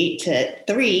from 8 to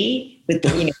 3 with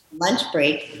the, lunch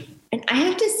break. And I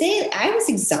have to say, I was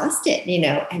exhausted,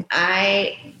 and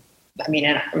I'm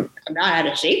not out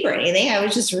of shape or anything. I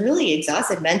was just really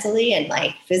exhausted mentally and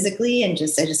like physically, and I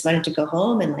just wanted to go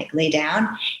home and like lay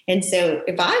down. And so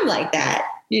if I'm like that,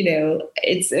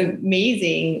 it's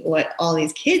amazing what all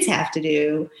these kids have to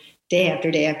do day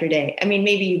after day after day. I mean,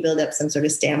 maybe you build up some sort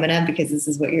of stamina because this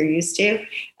is what you're used to.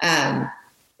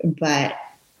 But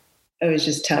it was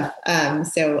just tough.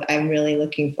 So I'm really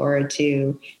looking forward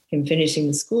to him finishing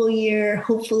the school year,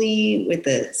 hopefully with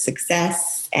a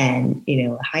success and,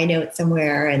 a high note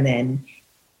somewhere. And then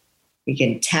we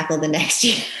can tackle the next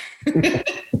year,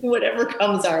 whatever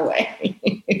comes our way.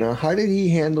 Now, how did he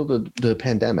handle the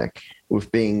pandemic with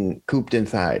being cooped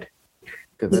inside?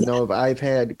 Because I know I've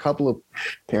had a couple of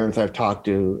parents I've talked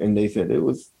to, and they said it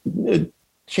was a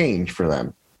change for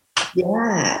them.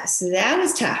 Yeah, so that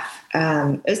was tough.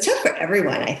 It was tough for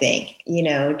everyone, I think,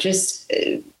 just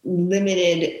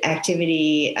limited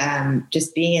activity,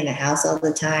 just being in the house all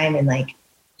the time and like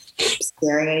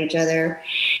staring at each other.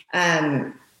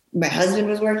 My husband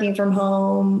was working from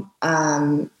home.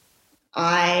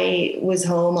 I was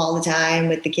home all the time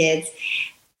with the kids.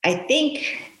 I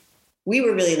think we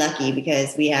were really lucky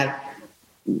because we have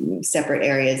separate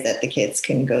areas that the kids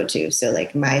can go to. So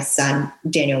like my son,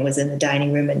 Daniel, was in the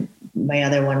dining room and my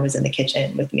other one was in the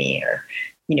kitchen with me, or,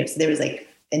 so there was like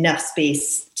enough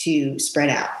space to spread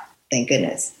out. Thank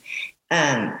goodness.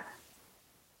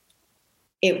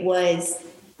 It was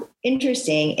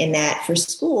interesting in that for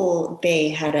school, they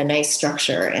had a nice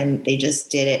structure and they just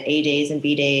did it A days and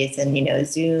B days and,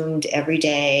 Zoomed every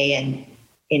day. And,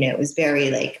 it was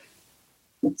very like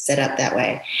set up that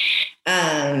way.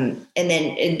 And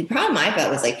then the problem I felt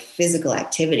was like physical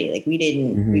activity. Like we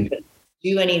couldn't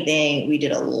do anything. We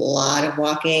did a lot of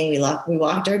walking. We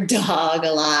walked our dog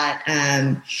a lot.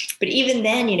 But even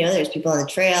then, there's people on the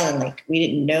trail and like, we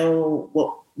didn't know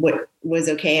what was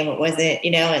okay and what wasn't,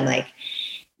 and like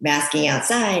masking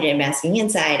outside and masking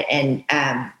inside. And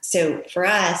so for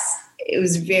us, it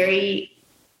was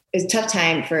a tough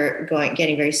time for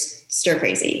getting very stir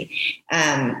crazy.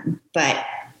 But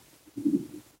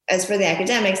as for the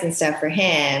academics and stuff for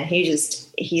him,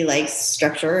 he likes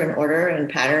structure and order and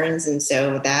patterns. And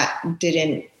so that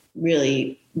didn't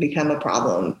really become a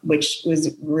problem, which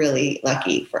was really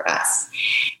lucky for us.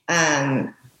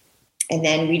 And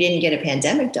then we didn't get a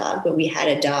pandemic dog, but we had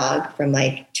a dog from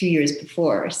like 2 years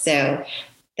before. So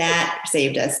that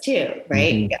saved us too,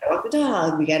 right? We got to walk the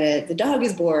dog. The dog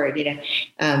is bored,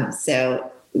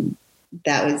 so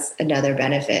that was another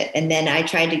benefit. And then I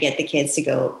tried to get the kids to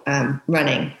go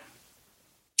running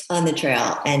on the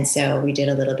trail. And so we did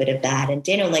a little bit of that. And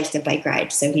Daniel likes to bike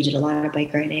ride, so he did a lot of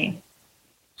bike riding.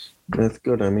 That's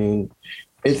good. I mean,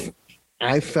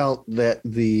 I felt that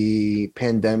the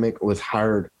pandemic was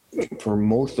hard for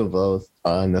most of us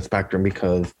on the spectrum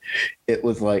because it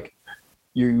was like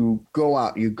you go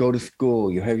out, you go to school,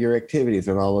 you have your activities,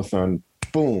 and all of a sudden,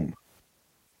 boom,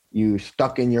 you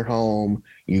stuck in your home.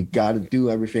 You got to do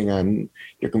everything on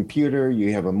your computer.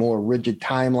 You have a more rigid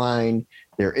timeline.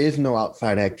 There is no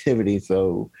outside activity,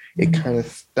 so it kind of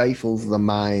stifles the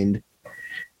mind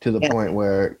to the point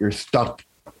where you're stuck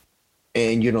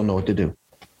and you don't know what to do.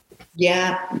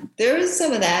 Yeah, there was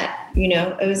some of that.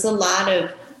 It was a lot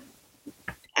of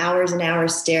hours and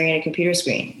hours staring at a computer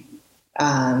screen.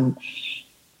 And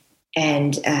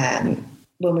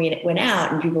when we went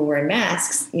out and people were in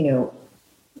masks,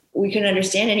 we couldn't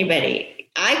understand anybody.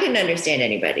 I couldn't understand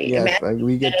anybody. Yes,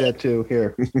 we get that too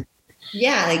here.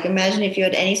 Yeah, like imagine if you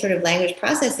had any sort of language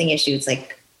processing issues,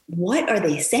 like what are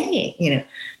they saying?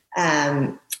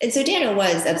 And so Daniel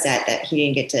was upset that he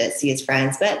didn't get to see his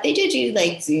friends, but they did do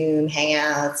like Zoom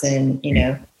hangouts and,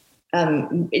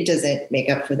 it doesn't make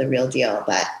up for the real deal,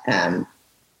 but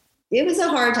it was a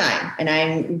hard time. And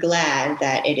I'm glad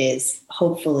that it is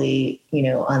hopefully,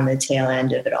 on the tail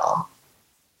end of it all.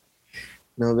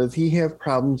 Now, does he have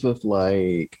problems with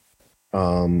like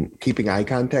keeping eye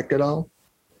contact at all?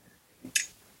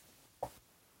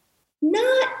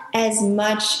 as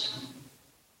much.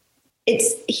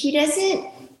 He doesn't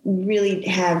really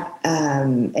have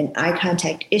an eye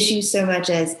contact issue so much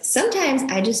as sometimes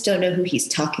I just don't know who he's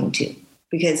talking to,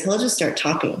 because he'll just start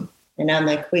talking. And I'm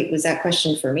like, wait, was that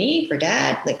question for me, for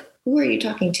dad? Like, who are you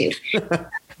talking to?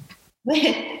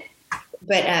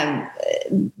 But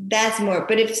that's more.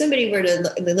 But if somebody were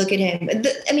to look at him,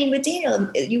 with Daniel,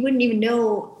 you wouldn't even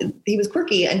know he was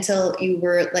quirky until you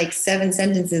were like 7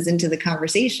 sentences into the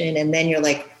conversation. And then you're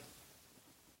like,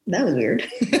 that was weird.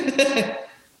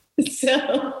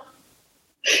 So,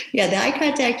 yeah, the eye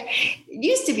contact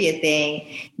used to be a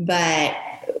thing, but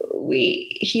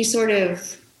he sort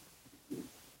of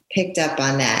picked up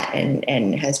on that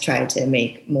and has tried to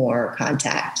make more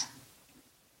contact.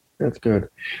 That's good.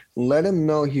 Let him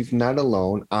know he's not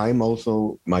alone. I'm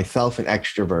also myself an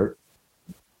extrovert,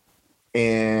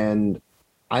 and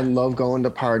I love going to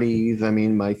parties. I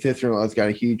mean, my sister-in-law's got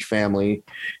a huge family,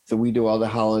 so we do all the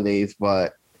holidays,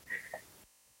 but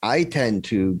I tend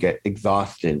to get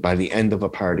exhausted by the end of a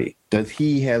party. Does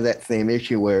he have that same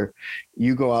issue where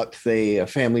you go out to, say, a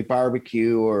family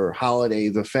barbecue or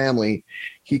holidays of family,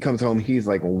 he comes home, he's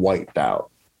like wiped out?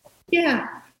 Yeah.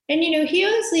 And,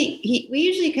 we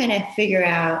usually kind of figure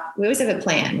out, we always have a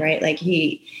plan, right? Like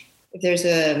if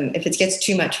it gets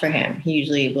too much for him, he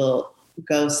usually will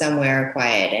go somewhere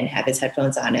quiet and have his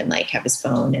headphones on and like have his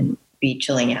phone and be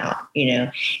chilling out,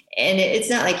 and it's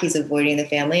not like he's avoiding the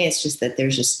family. It's just that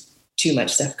there's just too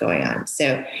much stuff going on.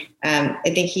 So I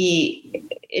think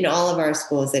in all of our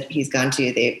schools that he's gone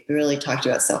to, they've really talked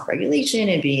about self-regulation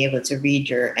and being able to read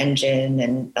your engine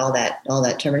and all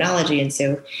that terminology. And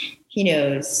so he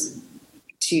knows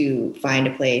to find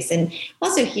a place. And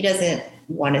also he doesn't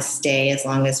want to stay as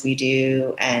long as we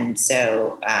do. And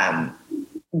so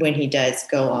when he does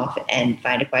go off and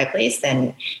find a quiet place,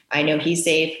 then I know he's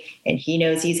safe and he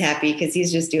knows he's happy because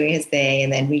he's just doing his thing,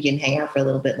 and then we can hang out for a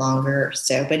little bit longer.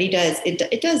 So, but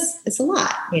it's a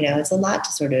lot, it's a lot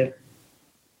to sort of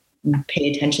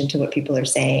pay attention to what people are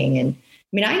saying. And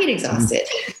I get exhausted.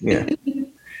 Yeah.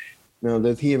 Now,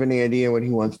 does he have any idea what he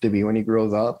wants to be when he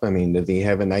grows up? Does he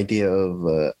have an idea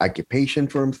of occupation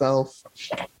for himself?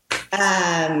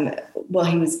 Well,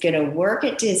 he was going to work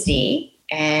at Disney,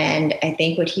 and I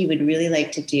think what he would really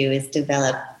like to do is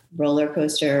develop roller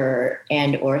coaster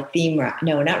or theme ride.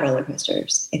 No, not roller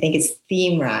coasters. I think it's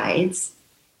theme rides.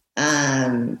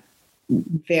 Very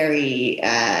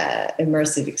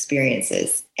immersive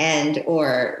experiences,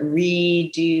 or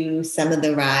redo some of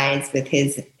the rides with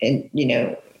his,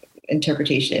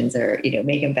 interpretations, or,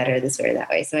 make them better this way or that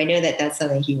way. So I know that that's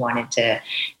something he wanted to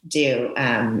do,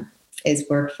 is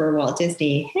work for Walt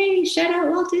Disney. Hey, shout out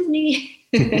Walt Disney.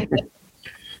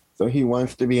 So he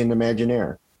wants to be an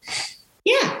Imagineer.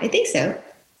 Yeah, I think so.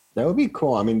 That would be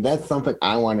cool. That's something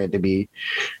I wanted to be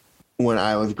when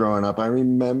I was growing up. I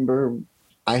remember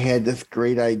I had this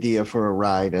great idea for a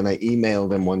ride, and I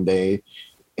emailed him one day,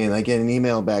 and I get an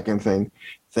email back and saying,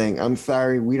 I'm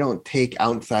sorry, we don't take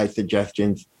outside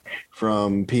suggestions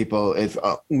from people. It's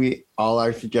all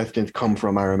our suggestions come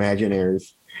from our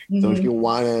Imagineers. Mm-hmm. So if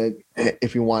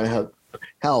you want to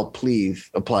help,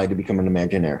 please apply to become an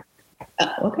Imagineer.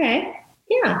 Okay.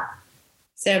 Yeah.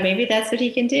 So maybe that's what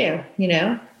he can do,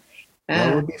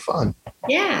 That would be fun.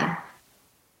 Yeah.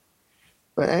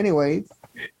 But anyway,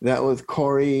 that was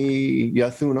Kuri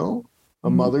Yasuno, a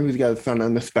mother who's got a son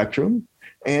on the spectrum,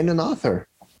 and an author.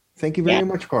 Thank you very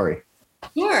much, Kuri.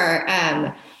 Sure.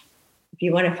 If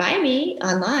you want to find me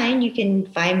online, you can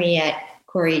find me at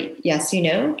Kuri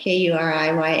Yasuno,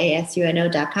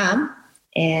 KuriYasuno.com,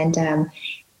 and on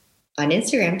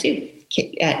Instagram too.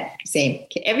 Same.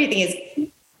 Everything is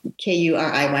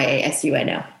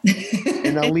KuriYasuno.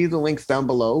 And I'll leave the links down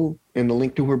below and the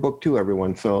link to her book too,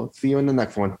 everyone. So see you in the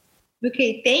next one.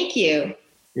 Okay. Thank you.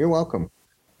 You're welcome.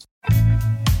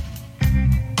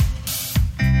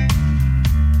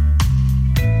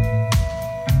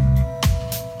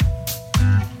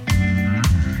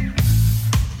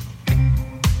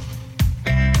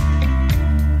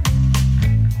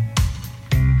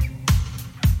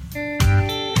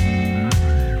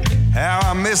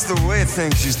 I miss the way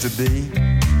things used to be.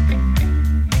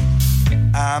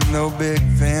 I'm no big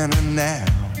fan of now.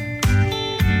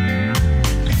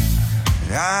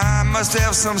 I must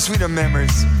have some sweeter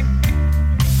memories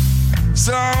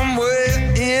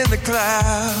somewhere in the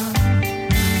cloud.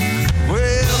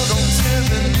 Welcome to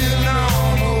the new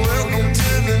normal. Welcome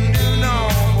to the new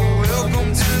normal.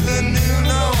 Welcome to the new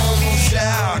normal.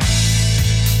 Shout.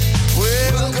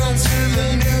 Welcome to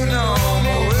the new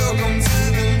normal. Welcome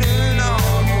to the new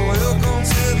normal. Welcome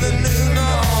to the new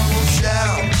normal.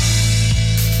 Shout.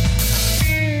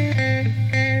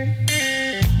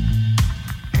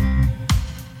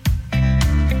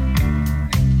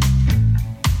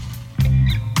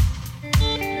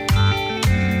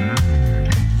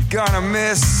 Gonna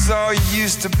miss all you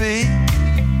used to be.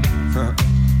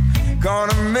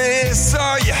 Gonna miss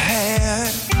all you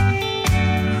had.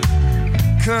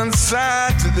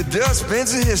 Consigned to the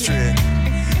dustbins of history,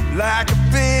 like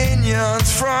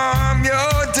opinions from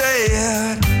your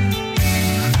dad.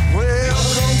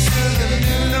 Welcome to the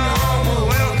new normal.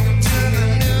 Welcome to the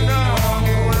new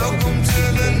normal. Welcome to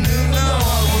the new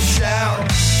normal. Shout.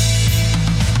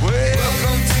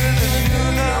 Welcome to the new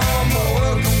normal.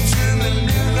 Welcome to the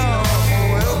new normal.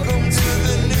 Welcome to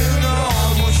the new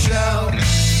normal. Shout.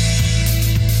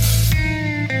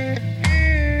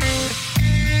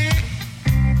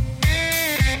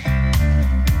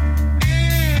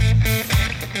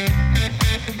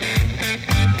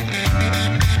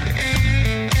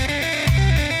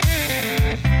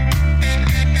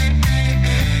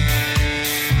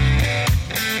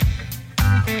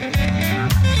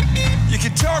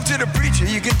 Talk to the preacher,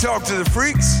 you can talk to the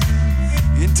freaks.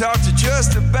 You can talk to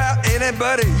just about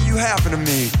anybody you happen to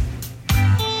meet.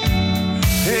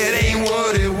 It ain't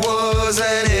what it was,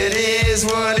 and it is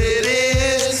what it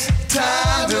is.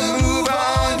 Time to move.